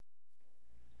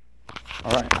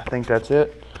All right, I think that's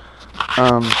it.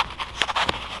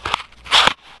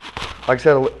 Like I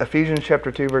said, Ephesians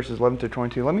chapter 2, verses 11 to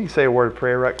 22. Let me say a word of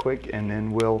prayer right quick, and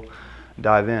then we'll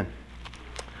dive in.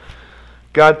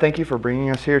 God, thank you for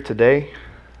bringing us here today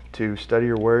to study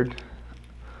your word.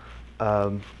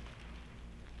 Lord,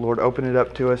 open it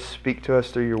up to us. Speak to us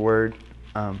through your word.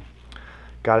 Guide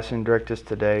us and direct us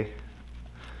today.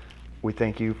 We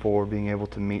thank you for being able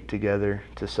to meet together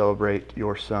to celebrate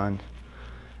your Son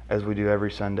as we do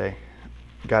every Sunday.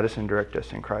 Guide us and direct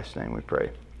us. In Christ's name we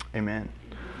pray. Amen.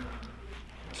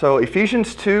 So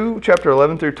Ephesians 2, chapter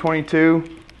 11 through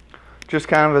 22, just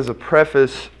kind of as a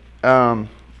preface, I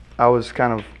was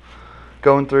kind of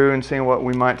going through and seeing what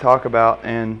we might talk about,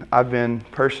 and I've been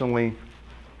personally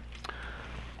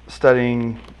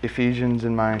studying Ephesians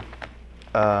in my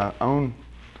own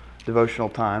devotional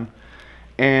time,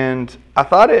 and I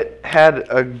thought it had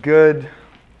a good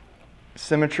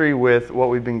symmetry with what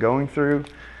we've been going through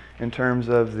in terms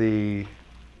of the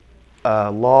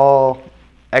law,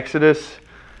 Exodus.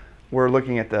 We're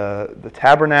looking at the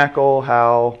tabernacle,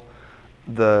 how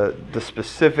the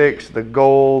specifics, the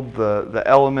gold, the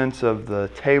elements of the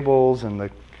tables,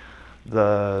 and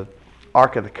the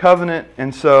Ark of the Covenant.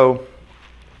 And so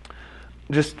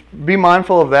just be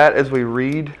mindful of that as we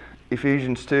read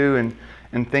Ephesians 2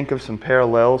 and think of some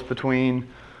parallels between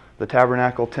the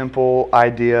tabernacle temple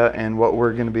idea and what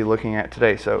we're going to be looking at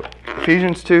today. So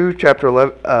Ephesians 2, chapter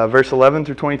 11, verse 11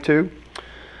 through 22.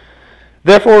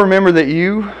 Therefore remember that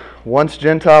you, once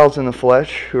Gentiles in the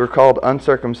flesh, who are called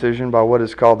uncircumcision by what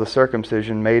is called the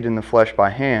circumcision made in the flesh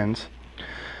by hands,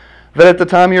 that at the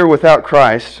time you were without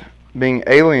Christ, being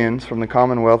aliens from the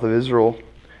commonwealth of Israel,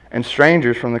 and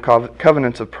strangers from the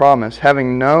covenants of promise,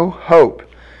 having no hope,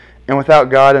 and without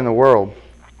God in the world.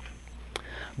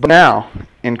 But now,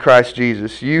 in Christ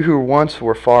Jesus, you who once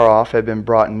were far off have been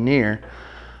brought near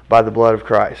by the blood of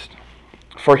Christ.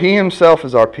 For he himself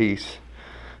is our peace,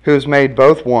 who has made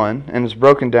both one, and has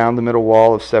broken down the middle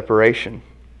wall of separation,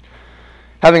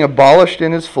 having abolished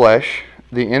in his flesh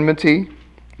the enmity,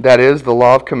 that is, the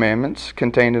law of commandments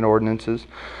contained in ordinances,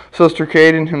 so as to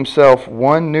create in himself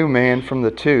one new man from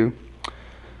the two,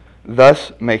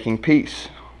 thus making peace,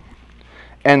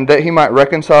 and that he might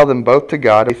reconcile them both to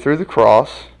God through the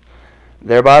cross,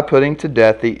 thereby putting to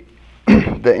death the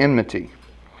enmity.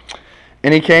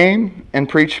 And he came and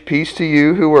preached peace to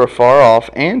you who were afar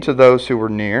off, and to those who were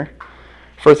near.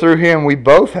 For through him we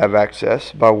both have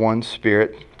access by one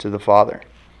Spirit to the Father.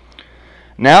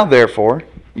 Now therefore,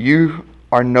 you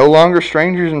are no longer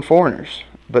strangers and foreigners,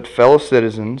 but fellow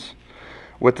citizens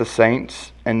with the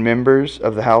saints and members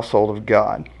of the household of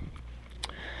God,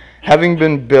 having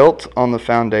been built on the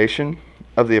foundation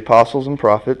of the apostles and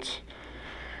prophets,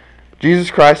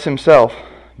 Jesus Christ himself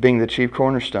being the chief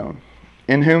cornerstone,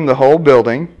 in whom the whole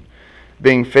building,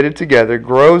 being fitted together,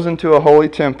 grows into a holy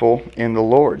temple in the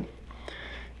Lord,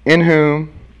 in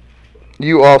whom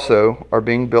you also are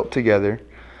being built together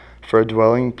for a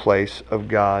dwelling place of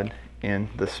God in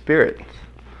the Spirit.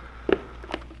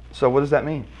 So what does that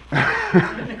mean?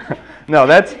 No,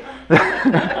 that's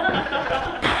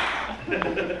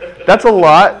a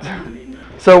lot.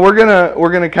 So we're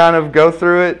gonna kind of go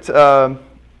through it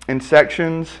in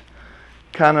sections,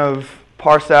 kind of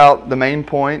parse out the main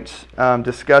points,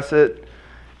 discuss it,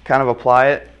 kind of apply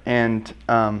it, and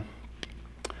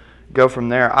go from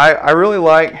there. I really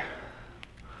like,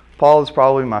 Paul is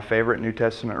probably my favorite New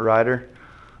Testament writer.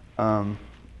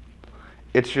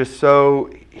 It's just so,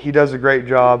 he does a great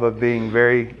job of being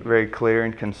very, very clear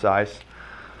and concise.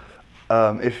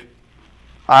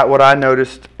 What I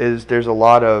noticed is there's a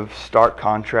lot of stark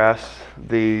contrasts,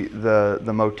 the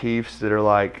motifs that are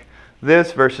like,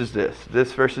 this versus this,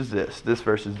 this versus this, this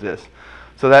versus this.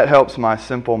 So that helps my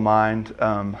simple mind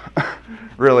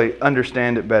really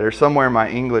understand it better. Somewhere my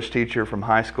English teacher from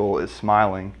high school is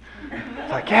smiling. It's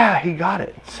like, yeah, he got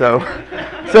it. So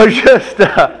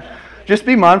just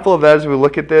be mindful of that as we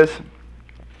look at this.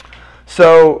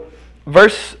 So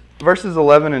verses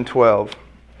 11 and 12,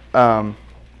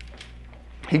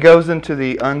 he goes into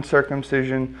the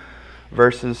uncircumcision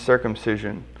versus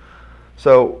circumcision.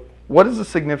 So what is the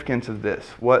significance of this?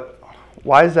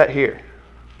 Why is that here?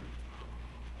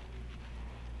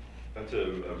 That's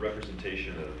a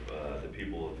representation of the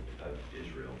people of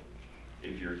Israel.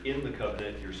 If you're in the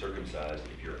covenant, you're circumcised.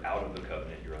 If you're out of the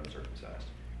covenant, you're uncircumcised.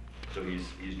 So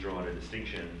he's drawn a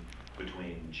distinction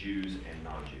between Jews and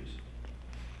non-Jews.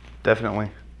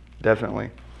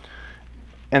 Definitely.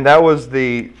 And that was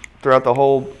throughout the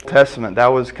whole Testament, that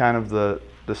was kind of the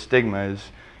stigma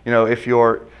is, if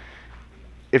you're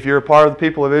a part of the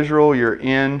people of Israel, you're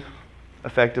in,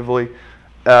 effectively.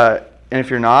 And if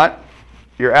you're not,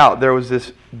 you're out. There was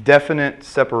this definite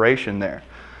separation there.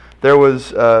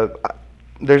 There's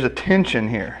a tension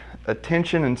here, a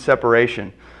tension and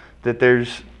separation, that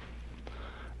there's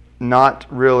not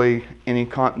really any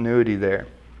continuity there.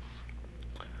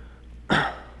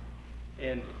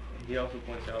 And he also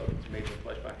points out it's made with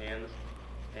flesh by hands,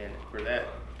 and for that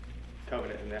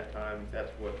covenant in that time,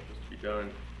 that's what was to be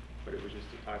done, but it was just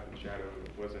a type and shadow.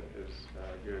 It wasn't as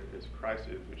good as Christ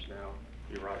is, which now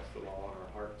he writes the law on our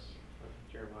hearts, like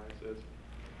Jeremiah says.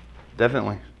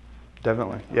 Definitely,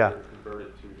 yeah.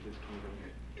 Converted to his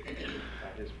kingdom by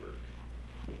his work.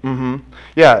 Mm-hmm.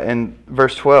 Yeah, and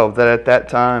verse 12, that at that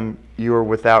time you were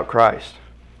without Christ,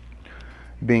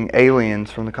 being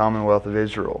aliens from the commonwealth of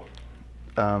Israel.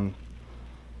 And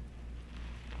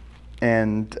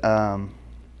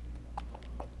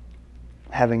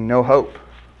having no hope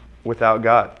without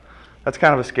God. That's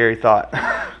kind of a scary thought.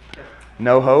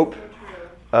 No hope.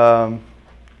 I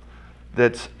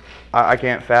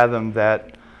can't fathom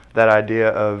that idea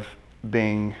of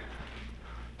being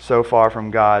so far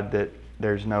from God that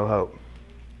there's no hope.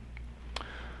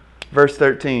 Verse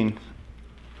 13.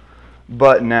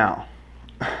 But now.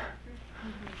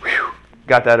 Whew,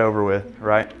 got that over with,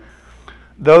 right?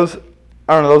 Those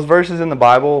verses in the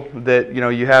Bible that,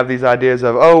 you have these ideas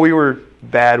of, oh, we were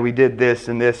bad, we did this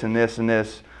and this and this and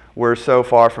this. We're so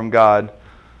far from God,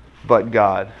 but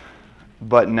God.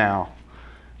 But now.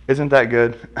 Isn't that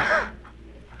good?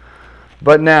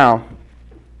 But now,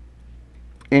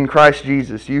 in Christ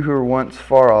Jesus, you who were once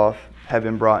far off have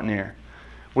been brought near.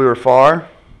 We were far,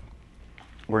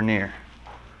 we're near.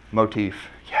 Motif.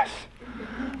 Yes.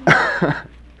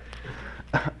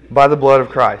 By the blood of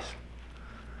Christ.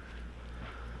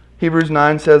 Hebrews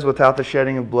 9 says, without the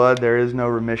shedding of blood, there is no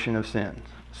remission of sins.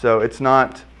 So it's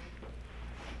not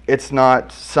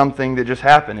something that just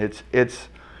happened. It's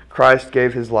Christ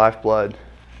gave his lifeblood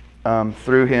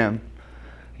through him,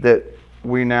 that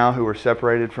we now who are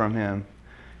separated from him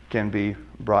can be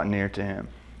brought near to him.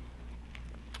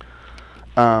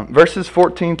 Verses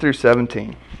 14 through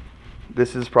 17.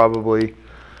 This is probably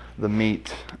the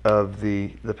meat of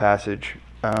the passage.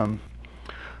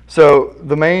 So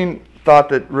the main thought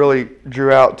that really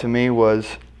drew out to me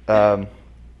was,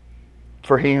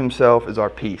 for he himself is our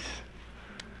peace.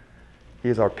 He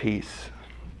is our peace.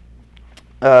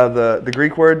 The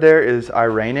Greek word there is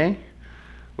irene,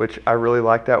 which I really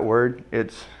like that word.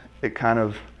 It kind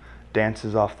of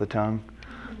dances off the tongue.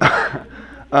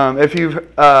 If you've,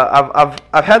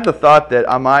 I've had the thought that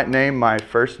I might name my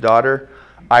first daughter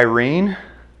Irene,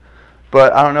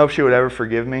 but I don't know if she would ever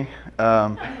forgive me,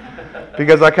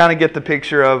 because I kind of get the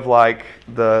picture of like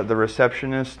the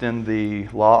receptionist in the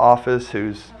law office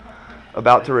who's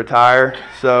about to retire.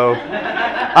 So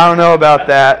I don't know about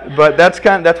that, but that's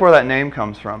where that name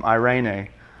comes from, Irene.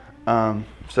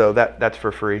 So that's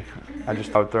for free. I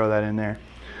would throw that in there.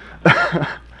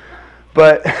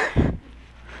 But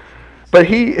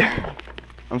he,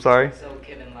 I'm sorry. So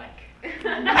Kevin-like.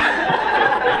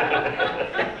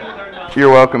 You're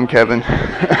welcome, Kevin.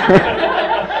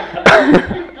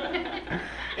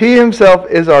 He himself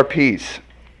is our peace,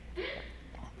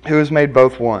 who has made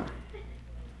both one.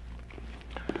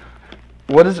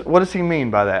 What does he mean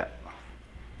by that?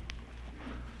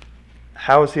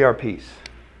 How is he our peace?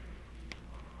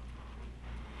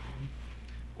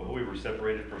 Well, we were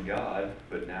separated from God,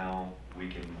 but now we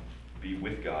can be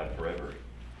with God forever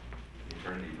in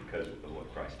eternity because of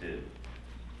what Christ did.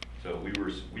 So we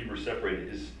were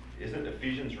separated. Isn't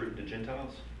Ephesians written to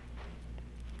Gentiles?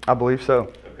 I believe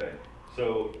so. Okay.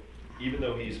 So even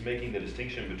though he's making the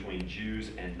distinction between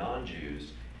Jews and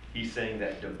non-Jews, he's saying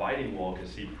that dividing wall, because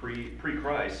see,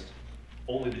 pre-Christ,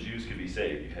 only the Jews could be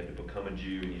saved. You had to become a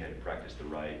Jew, and you had to practice the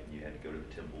rite, and you had to go to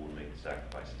the temple and make the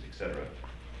sacrifices, etc.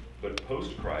 But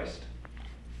post-Christ,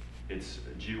 it's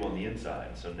a Jew on the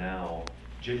inside. So now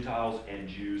Gentiles and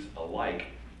Jews alike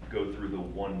go through the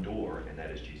one door, and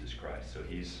that is Jesus Christ. So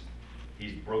he's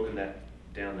broken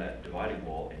down that dividing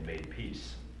wall and made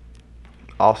peace.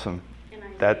 Awesome. In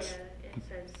Isaiah, That's it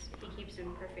says he keeps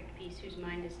in perfect peace whose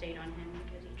mind is stayed on him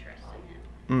because he trusts in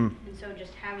him. And so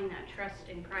just having that trust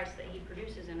in Christ that he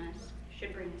produces in us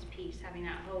should bring us peace. Having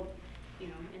that hope,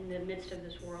 in the midst of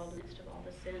this world, in the midst of all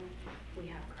the sin, we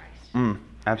have Christ.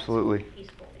 Absolutely. It's a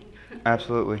peaceful thing.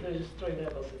 Absolutely. There's three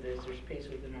levels of this. There's peace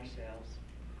within ourselves.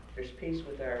 There's peace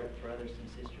with our brothers and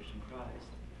sisters in Christ.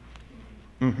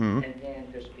 Mm-hmm. And then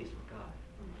there's peace with God.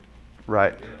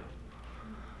 Right.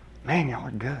 Man, y'all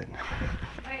are good.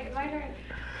 Wait, my turn.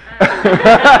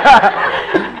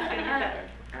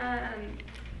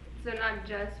 So not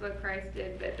just what Christ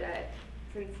did, but that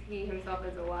since he himself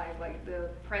is alive, like the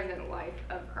present life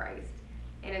of Christ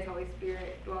and His Holy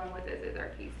Spirit dwelling with us is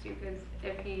our peace too. Because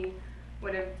if He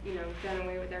would have, done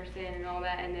away with our sin and all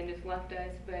that, and then just left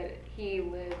us, but He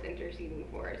lives interceding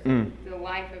for us. The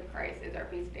life of Christ is our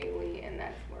peace daily, and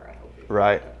that's where our hope is.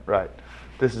 Right.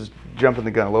 This is jumping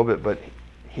the gun a little bit, but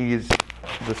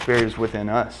the Spirit is within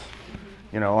us,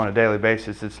 on a daily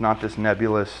basis. It's not this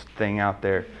nebulous thing out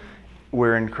there.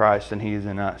 We're in Christ, and He is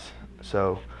in us.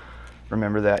 So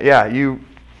remember that. Yeah, you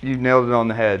nailed it on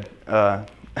the head.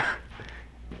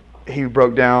 He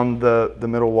broke down the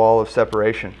middle wall of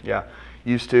separation. Yeah.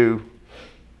 Used to,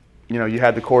 you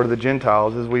had the court of the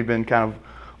Gentiles, as we've been kind of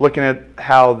looking at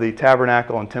how the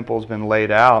tabernacle and temple has been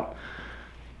laid out.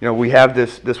 We have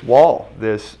this wall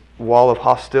of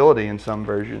hostility in some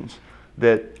versions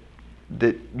that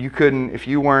you couldn't, if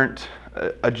you weren't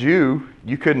a Jew,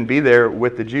 you couldn't be there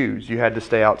with the Jews. You had to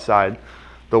stay outside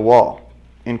the wall.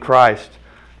 In Christ,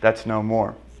 that's no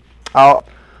more. I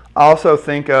also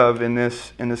think of, in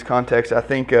this context, I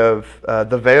think of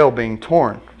the veil being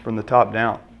torn from the top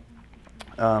down.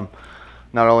 Not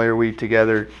only are we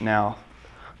together now,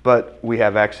 but we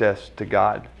have access to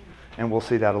God. And we'll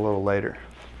see that a little later.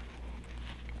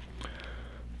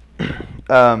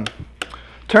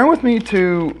 Turn with me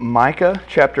to Micah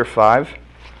chapter 5.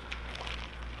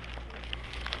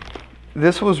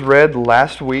 This was read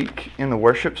last week in the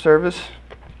worship service.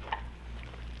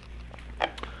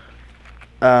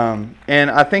 And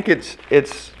I think it's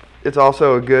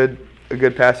also a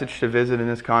good passage to visit in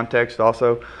this context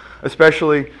also,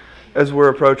 especially as we're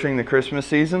approaching the Christmas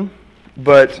season.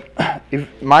 But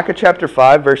Micah chapter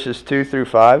 5, verses 2 through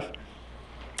 5.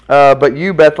 But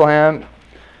you, Bethlehem,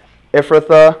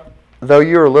 Ephrathah, though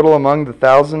you are little among the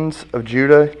thousands of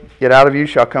Judah, yet out of you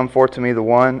shall come forth to me the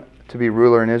one to be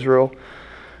ruler in Israel,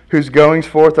 whose goings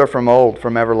forth are from old,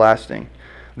 from everlasting.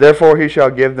 Therefore he shall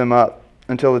give them up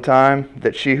until the time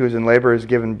that she who is in labor is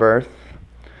given birth.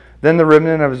 Then the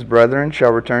remnant of his brethren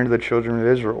shall return to the children of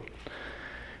Israel.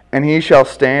 And he shall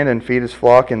stand and feed his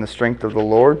flock in the strength of the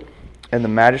Lord, and the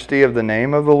majesty of the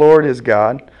name of the Lord his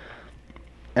God.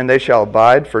 And they shall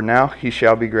abide, for now he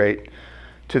shall be great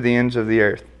to the ends of the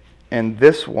earth. And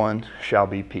this one shall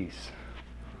be peace.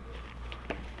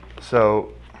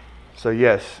 So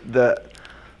yes,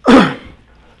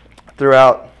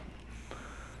 throughout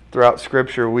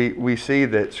Scripture, we see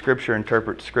that Scripture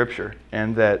interprets Scripture,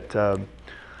 and that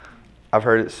I've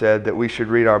heard it said that we should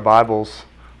read our Bibles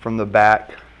from the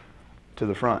back to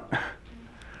the front,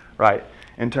 right?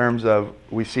 In terms of,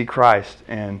 we see Christ,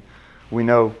 and we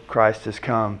know Christ has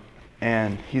come,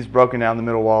 and He's broken down the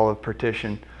middle wall of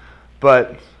partition,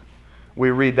 but we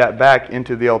read that back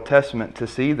into the Old Testament to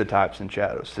see the types and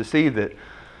shadows, to see that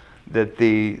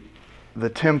the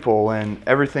temple and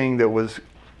everything that was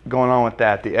going on with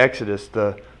that, the Exodus,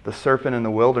 the serpent in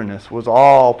the wilderness, was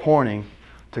all pointing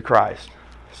to Christ.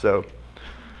 So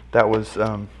that was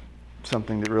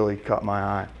something that really caught my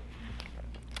eye.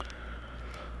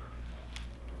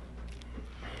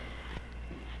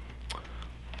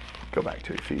 Go back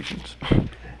to Ephesians.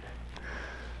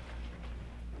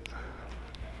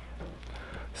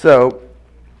 So,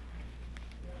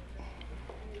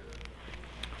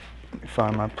 let me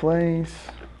find my place.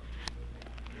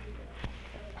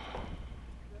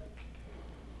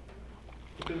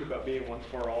 The thing about being once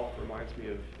far off reminds me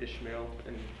of Ishmael,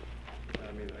 and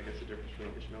I guess the difference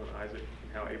between Ishmael and Isaac,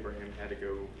 and how Abraham had to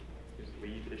go just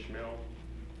leave Ishmael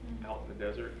out in the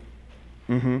desert.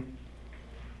 Mm-hmm.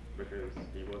 Because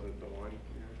he wasn't the one.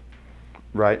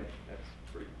 Right.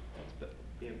 That's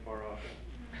being far off.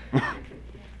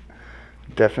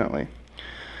 Definitely.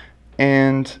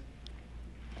 And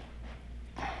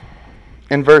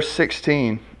in verse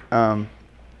 16,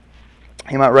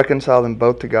 he might reconcile them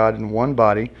both to God in one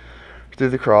body through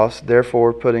the cross,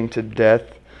 therefore putting to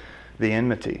death the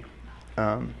enmity.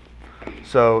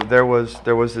 So there was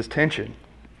this tension,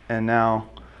 and now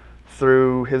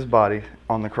through his body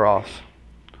on the cross,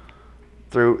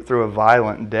 through a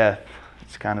violent death,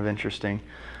 it's kind of interesting,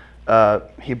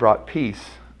 he brought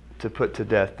peace to put to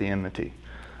death the enmity.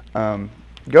 Go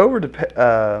over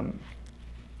to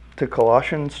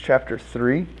Colossians chapter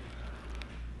 3.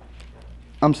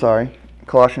 I'm sorry,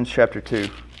 Colossians chapter 2.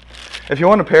 If you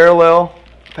want a parallel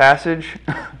passage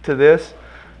to this,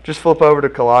 just flip over to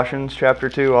Colossians chapter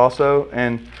 2 also,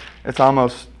 and it's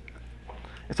almost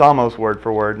word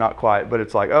for word, not quite, but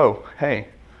it's like, oh, hey,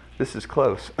 this is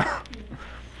close.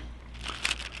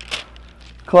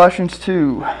 Colossians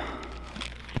 2,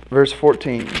 verse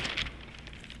 14.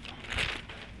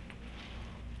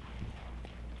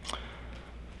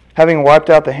 Having wiped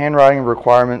out the handwriting of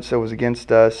requirements that was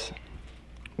against us,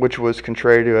 which was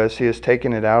contrary to us, he has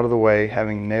taken it out of the way,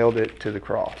 having nailed it to the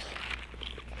cross.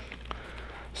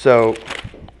 So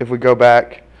if we go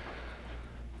back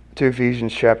to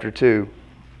Ephesians chapter 2,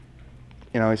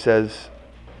 he says,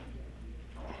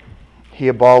 He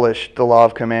abolished the law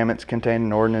of commandments contained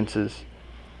in ordinances,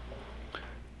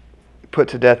 put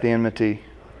to death the enmity,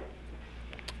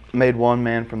 made one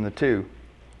man from the two,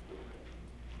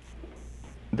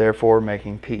 therefore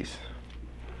making peace.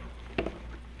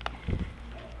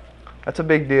 That's a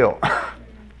big deal.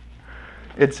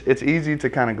 It's easy to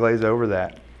kind of glaze over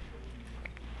that.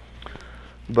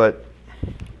 But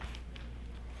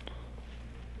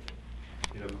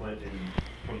Clint,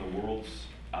 from the world's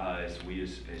eyes, we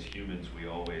as humans, we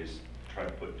always try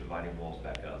to put dividing walls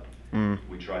back up.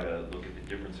 We try to look at the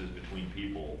differences between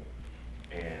people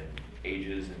and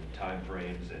ages and time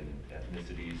frames and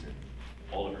ethnicities and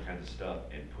all different kinds of stuff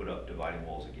and put up dividing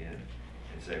walls again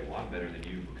and say, well, I'm better than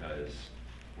you because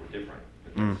we're different.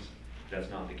 But that's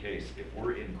not the case. If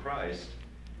we're in Christ,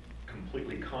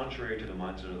 completely contrary to the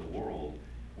mindset of the world,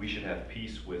 we should have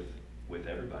peace with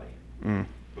everybody.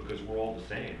 Because we're all the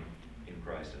same in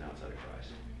Christ and outside of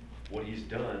Christ. What He's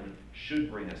done should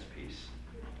bring us peace.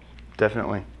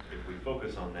 Definitely. If we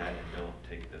focus on that and don't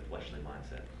take the fleshly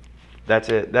mindset. That's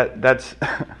it.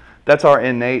 That's our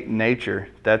innate nature.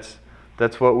 That's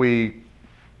what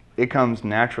it comes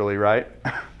naturally, right?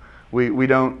 We're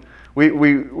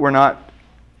not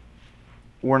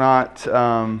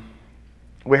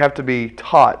we have to be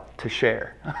taught to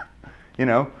share.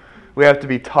 We have to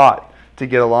be taught to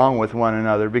get along with one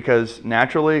another, because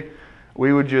naturally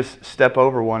we would just step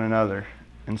over one another.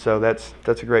 And so that's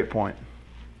a great point.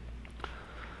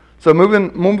 So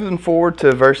moving forward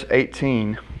to verse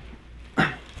 18.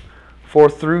 For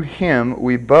through Him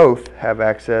we both have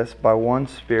access by one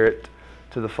Spirit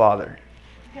to the Father.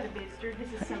 I got a visitor.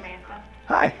 This is Samantha.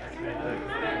 Hi.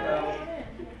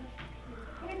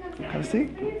 Have a seat.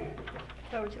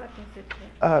 Where would you like me to sit?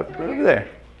 Right over there.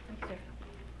 Okay.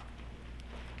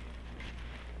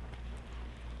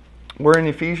 We're in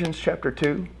Ephesians chapter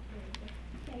 2.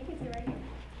 Yeah, you can sit right here.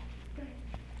 Go ahead.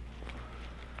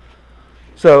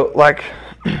 So, like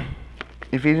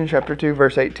Ephesians chapter 2,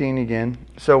 verse 18 again.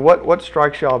 So what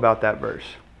strikes y'all about that verse?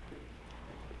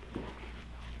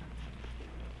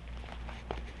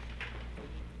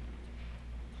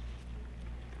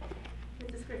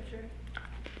 It's a scripture.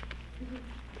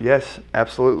 Yes,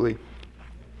 absolutely.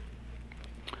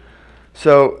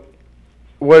 So,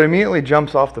 what immediately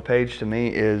jumps off the page to me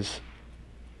is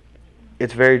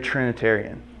it's very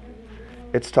Trinitarian.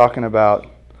 It's talking about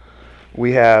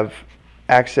we have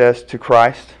access to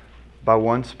Christ by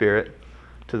one Spirit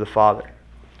to the Father.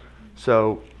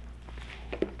 So,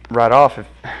 right off,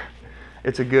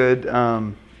 it's a good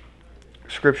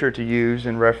scripture to use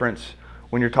in reference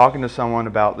when you're talking to someone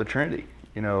about the Trinity.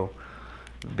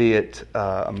 Be it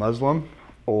a Muslim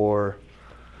or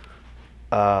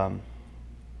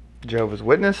Jehovah's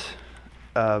Witness.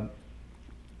 There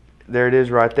it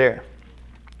is right there.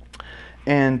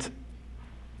 And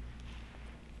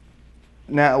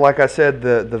now, like I said,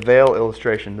 the veil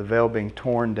illustration, the veil being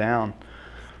torn down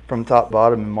from top to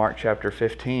bottom in Mark chapter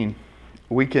 15,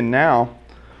 we can now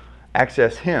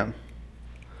access Him.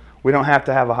 We don't have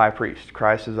to have a high priest.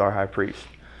 Christ is our high priest.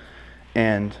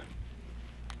 And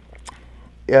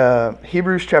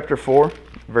Hebrews chapter 4,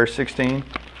 verse 16,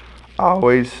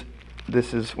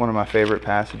 this is one of my favorite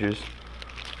passages.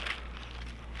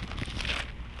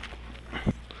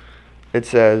 It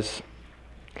says,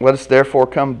 let us therefore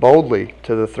come boldly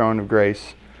to the throne of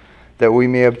grace, that we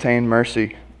may obtain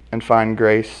mercy and find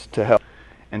grace to help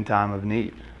in time of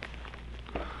need.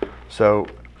 So,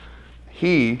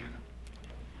 He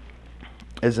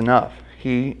is enough.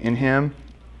 In Him,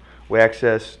 we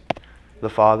access the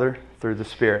Father through the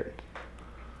Spirit.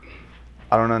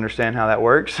 I don't understand how that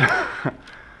works.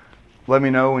 Let me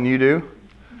know when you do.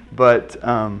 But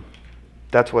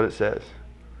that's what it says.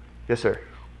 Yes, sir.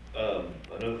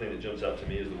 Another thing that jumps out to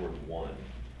me is the word one,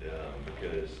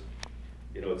 because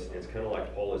it's kind of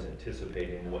like Paul is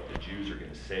anticipating what the Jews are going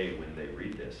to say when they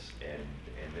read this, and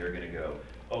they're going to go,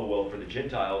 oh well, for the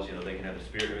Gentiles, they can have the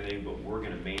Spirit and everything, but we're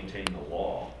going to maintain the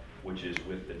law, which is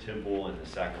with the temple and the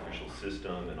sacrificial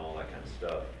system and all that kind of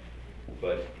stuff.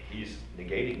 But he's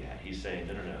negating that. He's saying,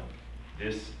 no.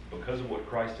 This, because of what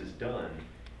Christ has done,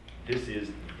 this is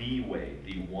the way,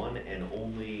 the one and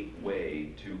only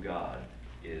way to God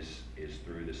is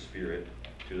through the Spirit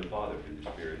to the Father, through the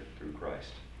Spirit, through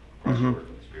Christ. Christ's work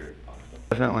with the Spirit.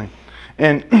 Definitely.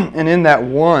 And in that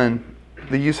one,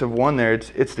 the use of one there,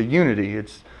 it's the unity.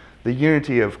 It's the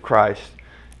unity of Christ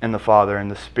and the Father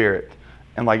and the Spirit.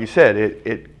 And like you said,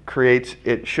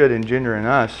 it should engender in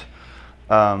us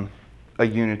a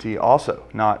unity also.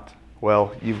 Not,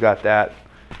 well, you've got that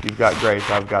You've got grace,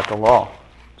 I've got the law.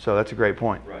 So that's a great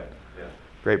point. Right, yeah.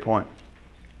 Great point.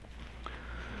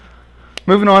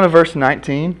 Moving on to verse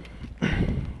 19.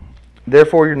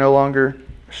 Therefore you're no longer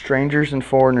strangers and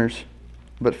foreigners,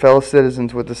 but fellow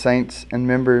citizens with the saints and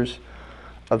members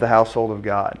of the household of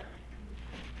God.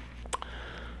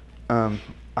 I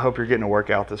hope you're getting a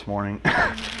workout this morning.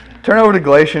 Turn over to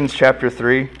Galatians chapter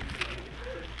 3.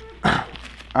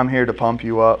 I'm here to pump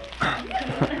you up.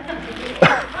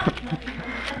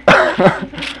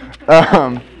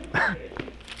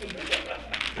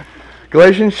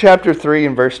 Galatians chapter 3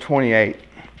 and verse 28.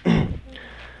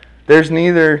 There's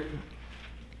neither...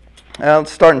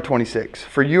 let's start in 26.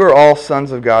 For you are all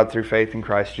sons of God through faith in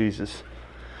Christ Jesus.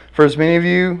 For as many of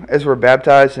you as were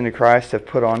baptized into Christ have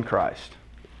put on Christ.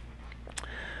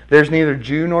 There's neither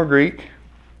Jew nor Greek.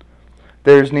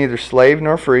 There's neither slave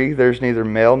nor free. There's neither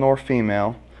male nor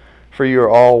female. For you are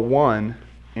all one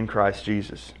in Christ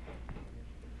Jesus.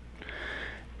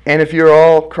 And if you're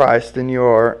all Christ, then you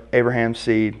are Abraham's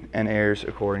seed and heirs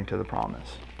according to the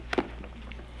promise.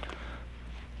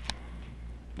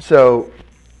 So,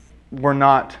 we're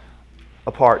not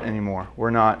apart anymore. We're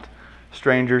not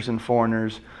strangers and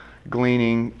foreigners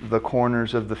gleaning the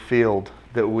corners of the field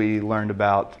that we learned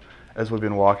about as we've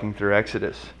been walking through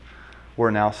Exodus.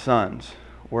 We're now sons.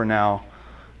 We're now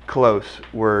close.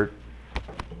 We're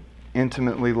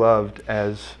intimately loved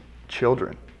as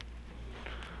children,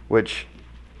 which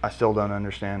I still don't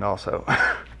understand also.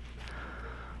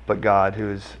 But God, who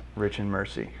is rich in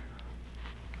mercy.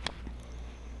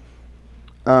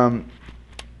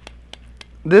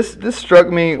 This struck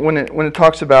me when it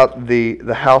talks about the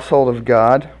household of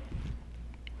God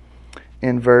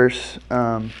in verse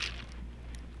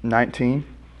 19.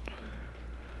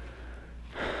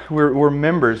 We're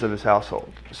members of His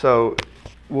household. So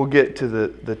we'll get to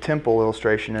the temple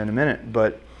illustration in a minute,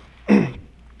 but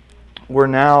we're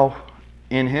now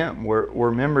in Him.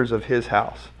 We're members of His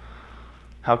house.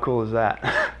 How cool is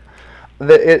that?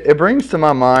 It brings to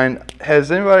my mind,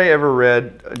 has anybody ever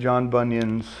read John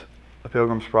Bunyan's A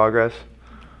Pilgrim's Progress?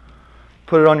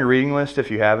 Put it on your reading list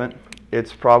if you haven't.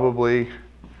 It's not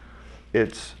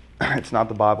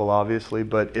the Bible, obviously,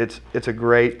 but it's a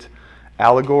great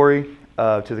allegory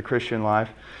to the Christian life.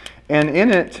 And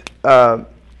in it,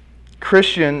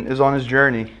 Christian is on his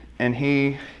journey, and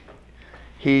he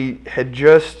had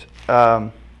just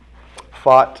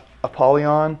fought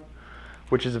Apollyon,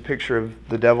 which is a picture of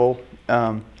the devil.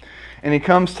 And he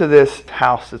comes to this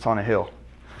house that's on a hill,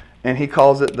 and he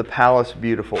calls it the Palace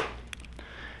Beautiful.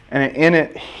 And in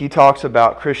it, he talks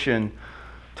about Christian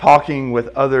talking with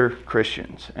other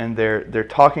Christians, and they're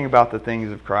talking about the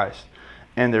things of Christ,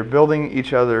 and they're building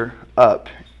each other up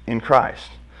in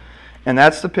Christ. And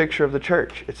that's the picture of the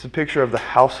church. It's the picture of the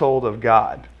household of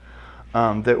God,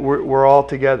 that we're all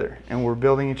together, and we're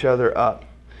building each other up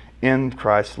in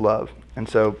Christ's love. And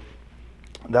so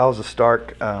that was a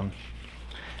stark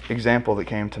example that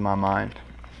came to my mind.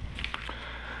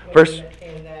 Verse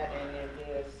In that and in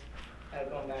this,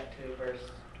 going back to verse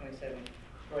 27,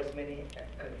 for as many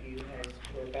of you as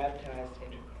were baptized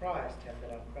into Christ have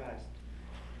put on Christ.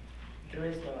 There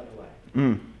is no other way.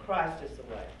 Christ is the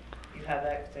way. You have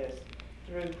access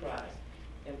through Christ.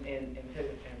 In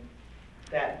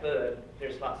that book,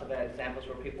 there's lots of examples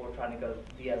where people are trying to go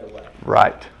the other way.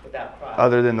 Right. Without Christ.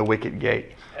 Other than the wicket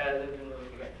gate. Other than the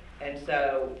wicket gate. And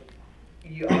so,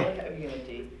 you only have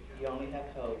unity, you only have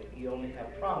hope, you only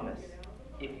have promise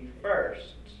if you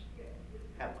first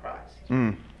have Christ.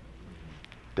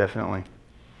 Definitely.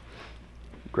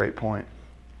 Great point.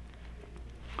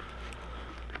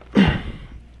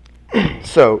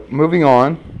 So, moving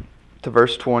on to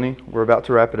verse 20, we're about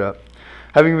to wrap it up.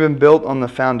 Having been built on the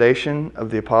foundation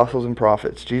of the apostles and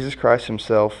prophets, Jesus Christ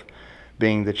Himself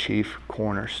being the chief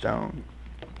cornerstone.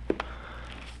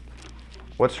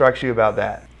 What strikes you about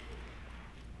that?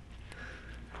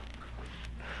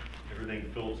 Everything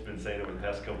Philip's been saying over the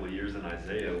past couple of years in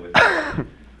Isaiah with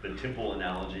the temple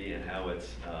analogy and how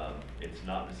it's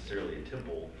not necessarily a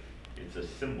temple, it's a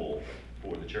symbol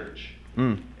for the church.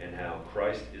 And how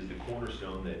Christ is the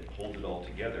cornerstone that holds it all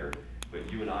together, but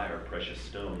you and I are precious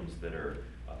stones that are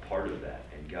a part of that,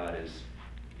 and God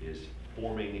is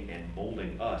forming and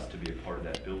molding us to be a part of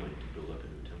that building to build up a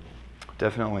new temple.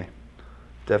 Definitely.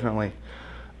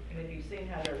 And if you've seen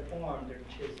how they're formed, they're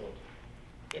chiseled.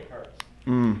 It hurts.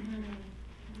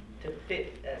 To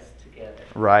fit us together.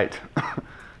 Right.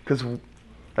 Because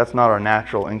that's not our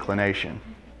natural inclination.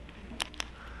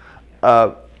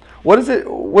 What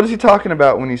is he talking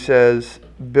about when he says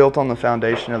built on the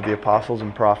foundation of the apostles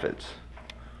and prophets?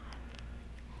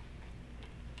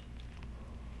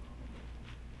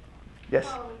 Yes?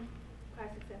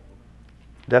 Christ's example.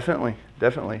 Definitely,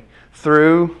 definitely.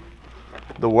 Through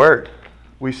the Word.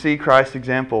 We see Christ's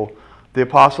example. The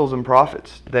apostles and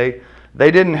prophets, they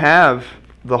didn't have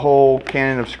the whole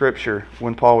canon of Scripture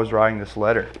when Paul was writing this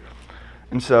letter.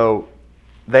 And so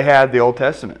they had the Old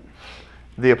Testament.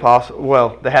 They had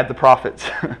the prophets.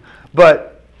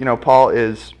 But, Paul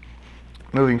is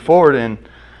moving forward, and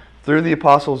through the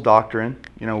apostles' doctrine,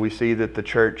 we see that the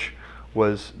church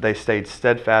they stayed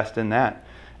steadfast in that.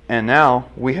 And now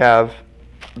we have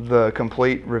the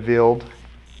complete revealed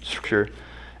Scripture,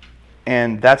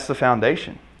 and that's the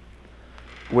foundation.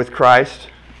 With Christ,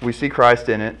 we see Christ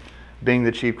in it being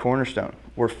the chief cornerstone.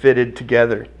 We're fitted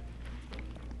together.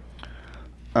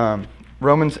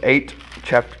 Romans 8,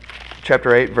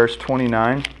 chapter 8, verse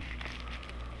 29.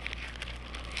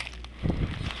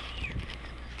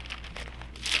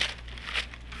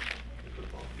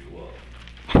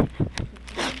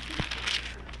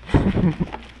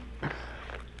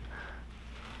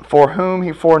 For whom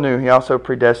he foreknew, he also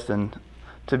predestined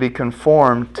to be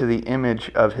conformed to the image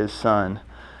of his Son,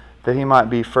 that he might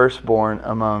be firstborn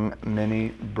among many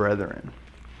brethren.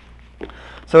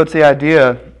 So it's the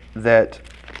idea that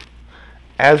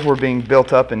as we're being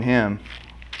built up in him,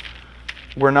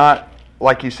 we're not,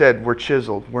 like you said, we're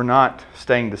chiseled. We're not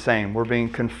staying the same. We're being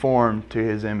conformed to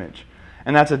his image.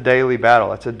 And that's a daily battle.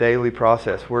 That's a daily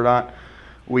process.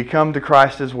 We come to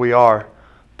Christ as we are,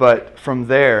 but from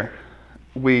there,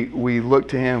 we look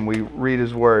to him, we read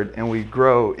his word, and we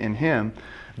grow in him,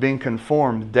 being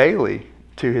conformed daily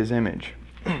to his image.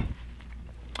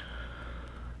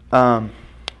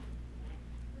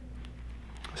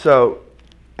 So,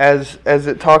 as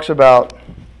it talks about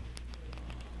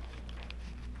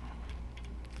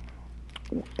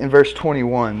in verse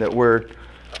 21, that we're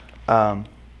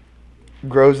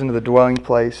grows into the dwelling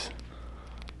place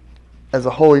as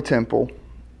a holy temple.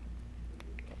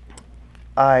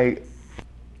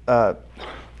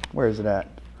 Where is it at?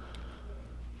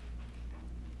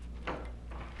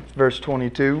 Verse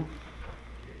 22.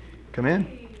 Come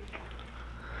in.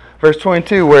 Verse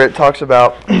 22, where it talks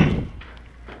about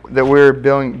that we're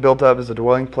built up as a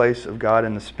dwelling place of God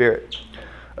in the Spirit.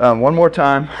 One more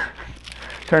time.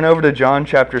 Turn over to John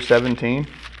chapter 17.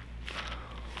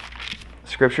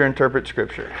 Scripture interprets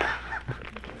Scripture.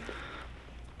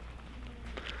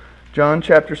 John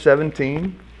chapter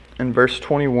 17 and verse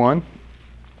 21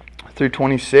 through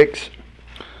 26.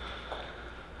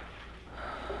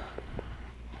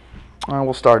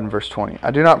 We'll start in verse 20.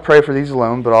 I do not pray for these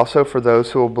alone, but also for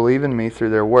those who will believe in me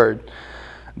through their word,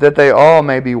 that they all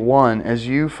may be one, as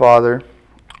you, Father,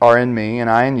 are in me, and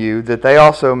I in you, that they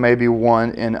also may be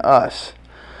one in us,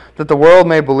 that the world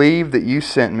may believe that you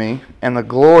sent me, and the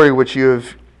glory which you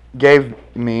have gave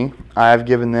me, I have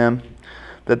given them,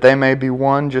 that they may be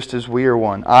one just as we are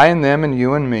one, I in them and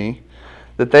you in me,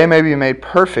 that they may be made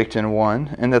perfect in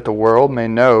one, and that the world may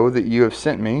know that you have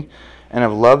sent me, and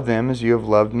have loved them as you have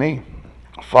loved me.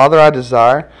 Father, I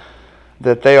desire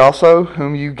that they also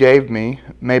whom you gave me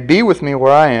may be with me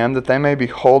where I am, that they may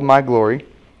behold my glory,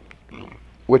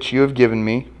 which you have given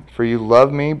me, for you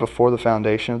loved me before the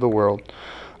foundation of the world.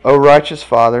 O righteous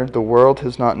Father, the world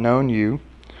has not known you,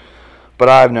 but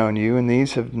I have known you, and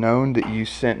these have known that you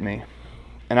sent me.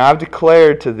 And I have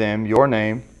declared to them your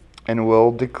name, and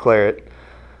will declare it,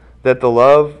 that the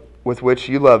love with which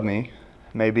you love me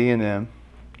may be in them,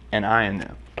 and I in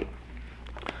them.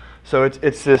 So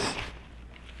it's this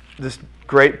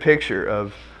great picture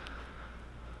of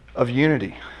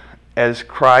unity, as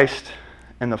Christ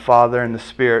and the Father and the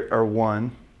Spirit are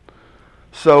one.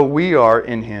 So we are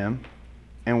in him,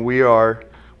 and we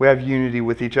have unity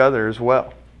with each other as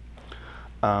well.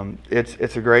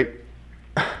 It's a great,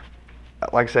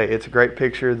 like I say, it's a great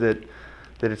picture that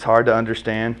it's hard to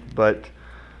understand, but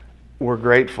we're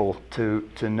grateful to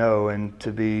know and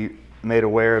to be made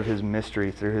aware of his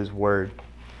mystery through his word,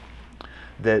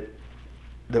 that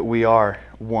we are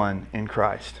one in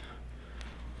Christ.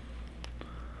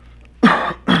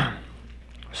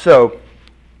 So,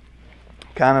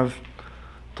 kind of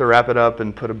to wrap it up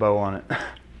and put a bow on it.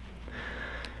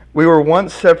 We were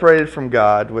once separated from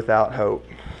God without hope,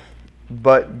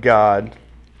 but God,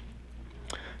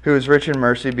 who is rich in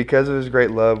mercy because of his great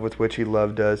love with which he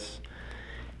loved us,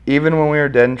 even when we were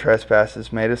dead in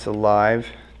trespasses, made us alive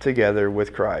together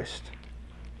with Christ.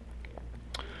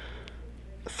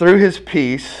 Through his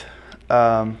peace,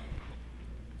 we're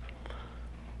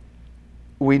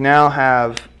now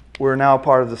a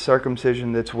part of the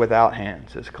circumcision that's without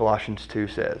hands, as Colossians 2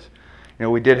 says.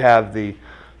 We did have the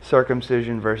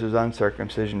circumcision versus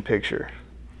uncircumcision picture,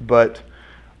 but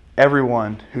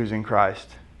everyone who's in Christ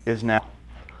is now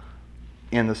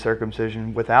in the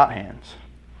circumcision without hands.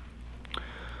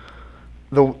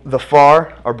 The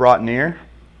far are brought near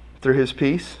through His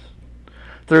peace.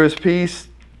 Through His peace,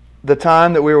 the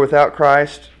time that we were without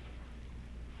Christ,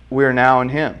 we are now in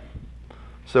Him.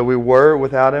 So we were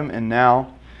without Him, and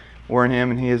now we're in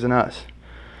Him, and He is in us.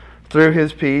 Through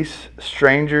His peace,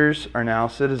 strangers are now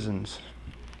citizens.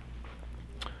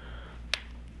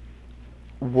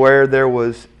 Where there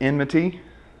was enmity,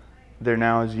 there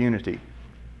now is unity.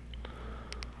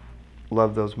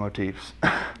 Love those motifs.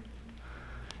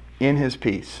 In His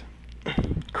peace.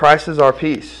 Christ is our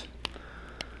peace.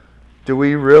 Do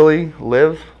we really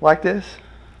live like this?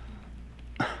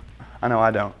 I know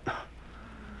I don't.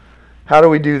 How do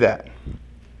we do that?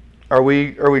 Are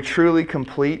we truly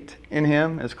complete in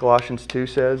Him, as Colossians 2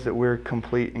 says, that we're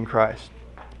complete in Christ?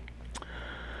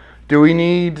 Do we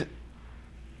need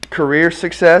career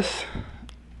success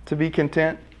to be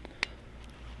content?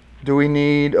 Do we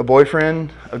need a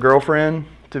boyfriend, a girlfriend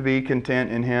to be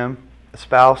content in Him? A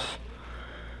spouse?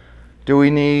 Do we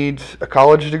need a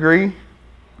college degree?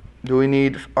 Do we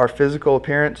need our physical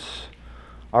appearance,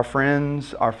 our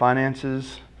friends, our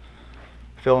finances?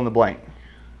 Fill in the blank.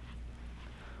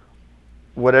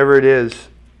 Whatever it is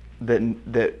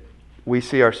that we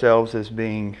see ourselves as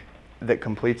being, that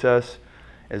completes us,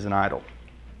 is an idol.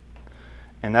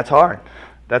 And that's hard.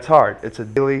 That's hard. It's a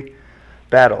daily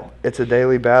battle. It's a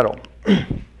daily battle.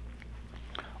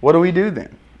 What do we do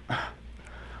then?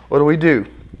 What do we do?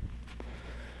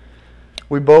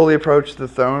 We boldly approach the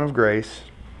throne of grace,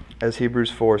 as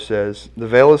Hebrews 4 says. The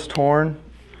veil is torn.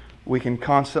 We can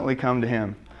constantly come to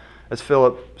Him. As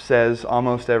Philip says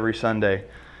almost every Sunday,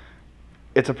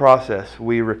 it's a process.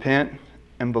 We repent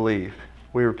and believe.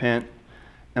 We repent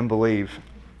and believe.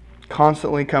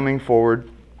 Constantly coming forward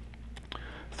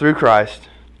through Christ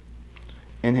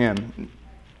in Him.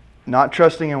 Not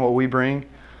trusting in what we bring.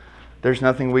 There's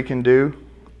nothing we can do,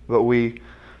 but we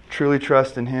truly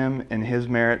trust in Him and His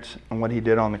merits and what He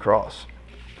did on the cross.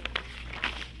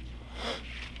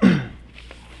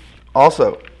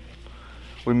 Also,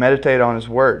 we meditate on His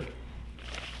Word.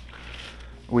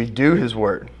 We do His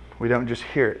Word. We don't just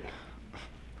hear it.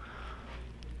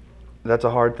 That's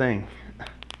a hard thing.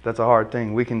 That's a hard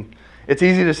thing. It's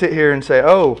easy to sit here and say,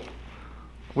 oh,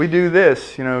 we do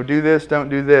this, do this, don't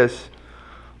do this.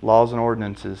 Laws and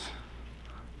ordinances.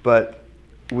 But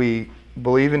we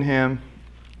believe in Him,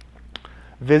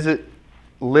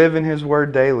 live in His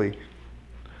Word daily.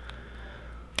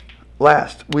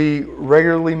 Last, we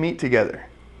regularly meet together.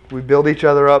 We build each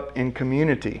other up in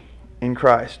community in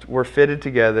Christ. We're fitted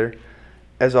together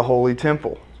as a holy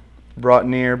temple, brought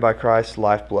near by Christ's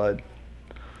lifeblood.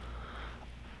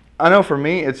 I know for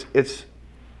me, it's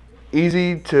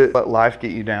easy to let life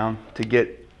get you down, to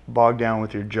get bogged down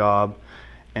with your job,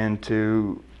 and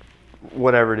to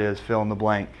whatever it is, fill in the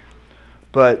blank.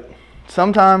 But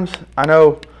sometimes I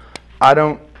know I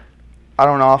don't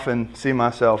often see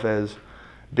myself as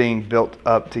being built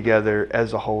up together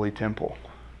as a holy temple.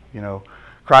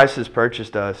 Christ has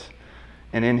purchased us,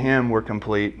 and in Him we're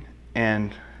complete,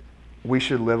 and we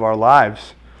should live our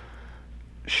lives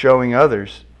showing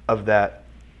others of that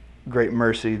great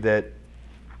mercy that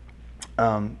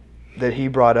He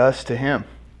brought us to Him.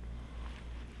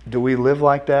 Do we live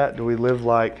like that? Do we live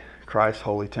like Christ's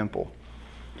holy temple?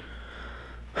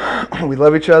 We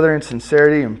love each other in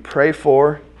sincerity and pray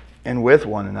for and with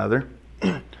one another.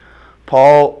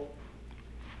 Paul,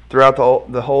 throughout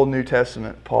the whole New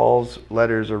Testament, Paul's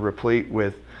letters are replete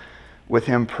with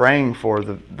him praying for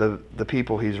the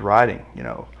people he's writing.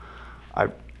 I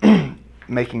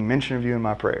making mention of you in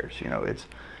my prayers.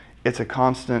 It's a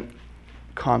constant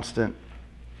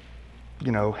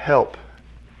help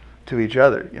to each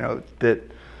other. That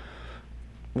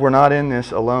we're not in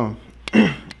this alone.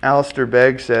 Alistair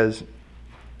Begg says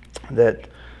that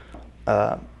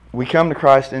we come to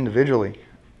Christ individually,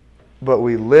 but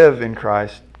we live in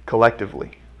Christ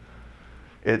collectively.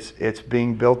 It's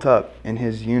being built up in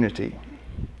His unity.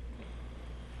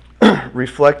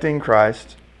 Reflecting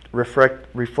Christ,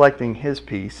 reflecting His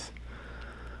peace,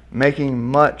 making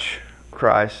much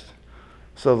Christ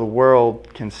so the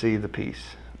world can see the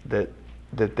peace that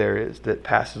there is, that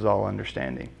passes all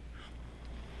understanding.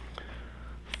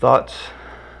 Thoughts,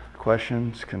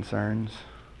 questions, concerns?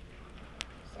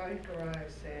 Zechariah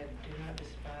said, do not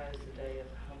despise the day of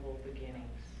humble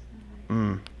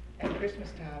beginnings. At Christmas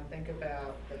time, think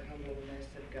about the humbleness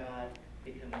of God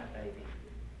becoming a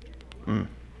baby.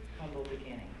 Humble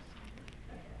beginnings.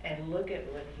 And look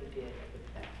at what He did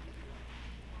with that.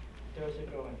 There's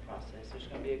a growing process. There's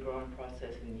going to be a growing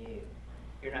process in you.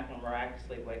 You're not going to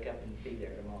miraculously wake up and be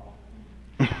there tomorrow.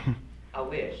 I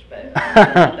wish, but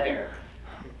I'm not there.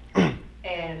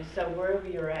 And so wherever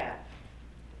you're at,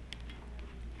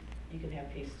 you can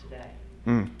have peace today.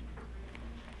 Mm.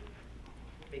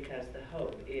 Because the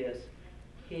hope is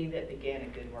he that began a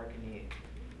good work in you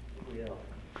will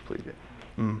Complete it.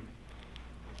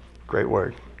 Great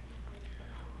word.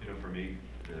 You know, for me,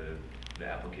 the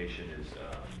application is,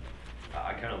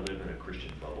 I kind of live in a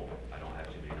Christian bubble. I don't have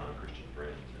too many non-Christian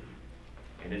friends.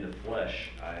 And in the flesh,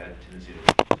 I have a tendency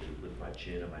to lift my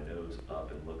chin and my nose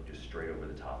up and look just straight over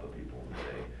the top of people and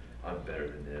say, I'm better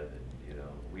than them. And, you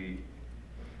know,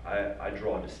 I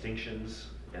draw distinctions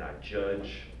and I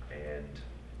judge, and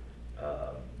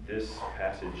this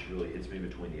passage really hits me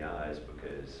between the eyes,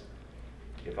 because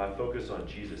if I focus on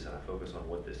Jesus and I focus on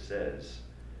what this says,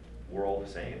 we're all the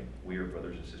same. We are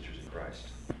brothers and sisters in Christ.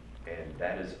 And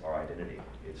that is our identity.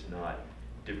 It's not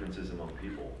differences among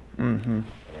people. Mm-hmm.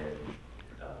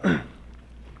 And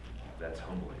that's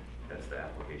humbling. That's the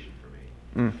application for me.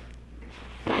 Mm.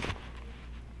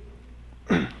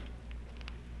 I think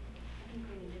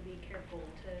we need to be careful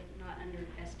to not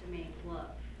underestimate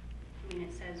love. I mean,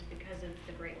 it says, because of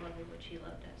the great love with which he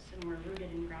loved us, and we're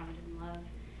rooted and grounded in love.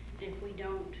 And if we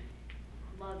don't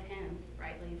love him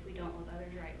rightly, if we don't love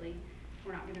others rightly,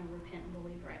 we're not going to repent and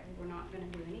believe rightly. We're not going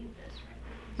to do any of this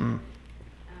rightly.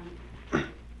 So,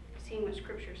 seeing what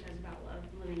Scripture says about love,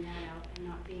 and living that out, and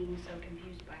not being so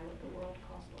confused by what the world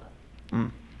calls love.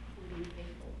 And being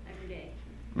faithful every day.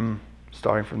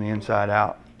 Starting from the inside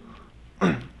out.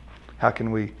 How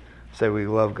can we say we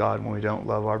love God when we don't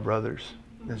love our brothers,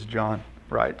 as John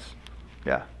writes?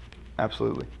 Yeah,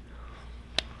 absolutely.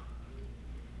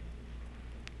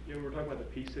 You know, we're talking about the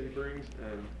peace that he brings,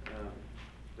 and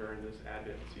during this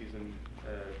Advent season,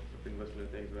 I've been listening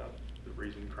to things about the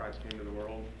reason Christ came to the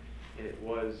world, and it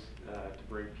was to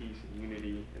bring peace and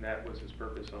unity, and that was his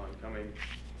purpose on coming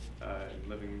and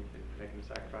living and making the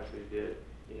sacrifice that he did.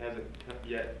 He hasn't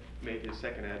yet made his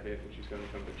second Advent, which is going to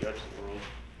come to judge the world.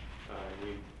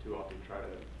 We too often try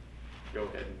to go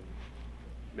ahead and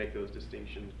make those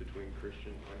distinctions between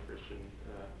Christian and non-Christian,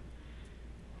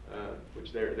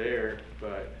 which they're there,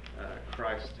 but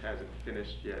Christ hasn't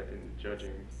finished yet in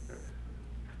judging.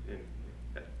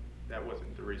 That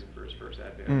wasn't the reason for his first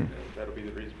Advent. And that'll be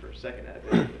the reason for his second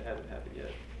Advent, but it hasn't happened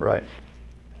yet. Right.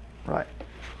 Right.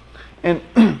 And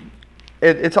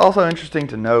it's also interesting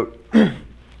to note,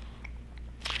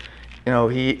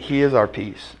 he is our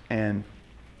peace, and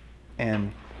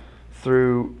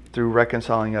through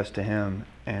reconciling us to him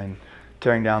and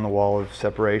tearing down the wall of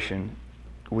separation,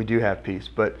 we do have peace.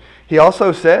 But he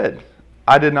also said,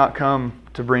 I did not come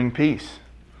to bring peace.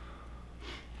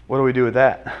 What do we do with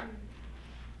that?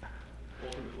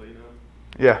 Ultimately, no.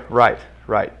 Yeah, right.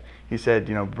 He said,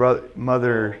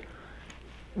 mother,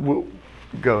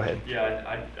 go ahead.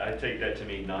 Yeah, I take that to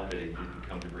mean not that he didn't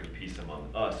come to bring peace among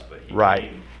us, but he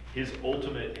came, his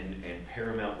ultimate and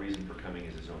paramount reason for coming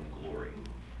is his own glory.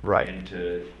 Right. And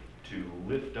to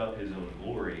lift up his own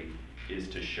glory is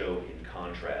to show in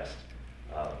contrast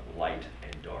light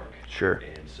and dark. Sure.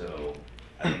 And so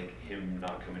I think him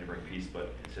not coming to bring peace,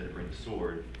 but instead of bring the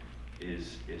sword,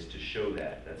 is to show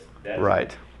that. That's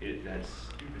right. That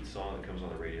stupid song that comes on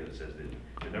the radio that says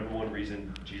that the number one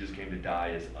reason Jesus came to die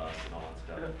is us and all that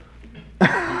stuff.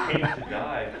 He came to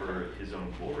die for his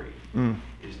own glory,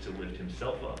 is to lift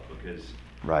himself up, because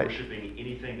worshiping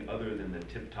anything other than the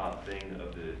tip-top thing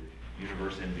of the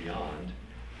universe and beyond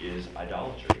is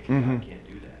idolatry. God can't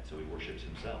do that, so he worships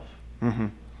himself.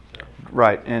 So.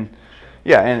 Right, and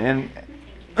and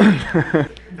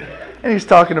he's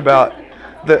talking about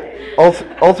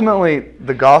ultimately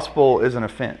the gospel is an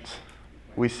offense.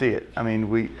 We see it. I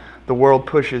mean, the world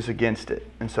pushes against it,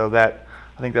 and so I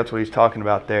think that's what he's talking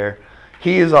about there.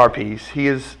 He is our peace. He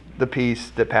is the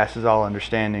peace that passes all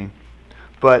understanding.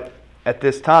 But at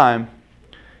this time,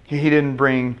 he didn't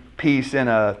bring peace in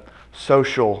a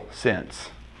social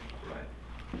sense. Right.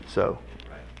 So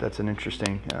that's an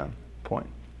interesting point.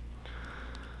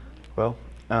 Well,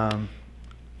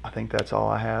 I think that's all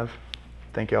I have.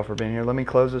 Thank you all for being here. Let me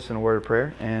close this in a word of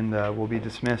prayer, and we'll be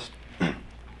dismissed.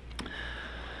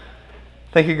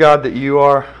 Thank you, God, that you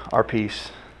are our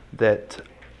peace, that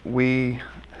we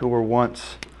who were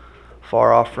once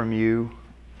far off from you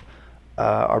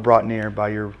are brought near by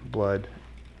your blood,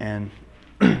 and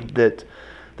that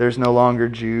there's no longer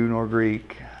Jew nor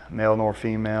Greek, male nor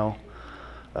female,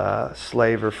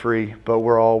 slave or free, but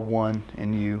we're all one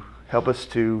in you. Help us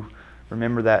to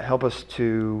remember that. Help us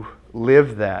to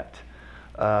live that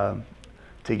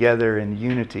together in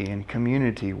unity and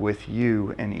community with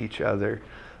you and each other.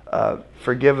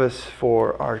 Forgive us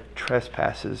for our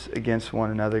trespasses against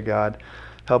one another, God.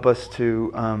 Help us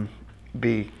to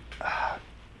be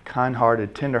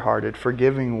kind-hearted, tender-hearted,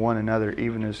 forgiving one another,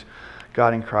 even as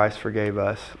God in Christ forgave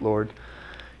us. Lord,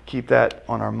 keep that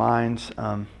on our minds.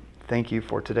 Thank you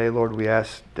for today, Lord. We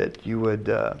ask that you would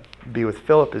be with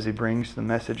Philip as he brings the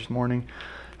message this morning.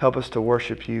 Help us to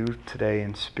worship you today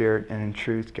in spirit and in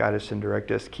truth. Guide us and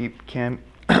direct us. Keep Kevin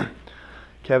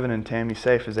and Tammy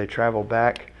safe as they travel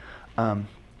back.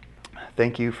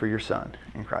 Thank you for your son.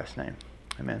 In Christ's name,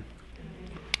 amen.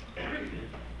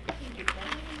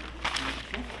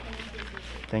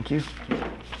 Thank you.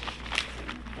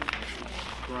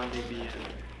 Grande bien.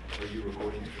 Are you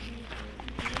recording?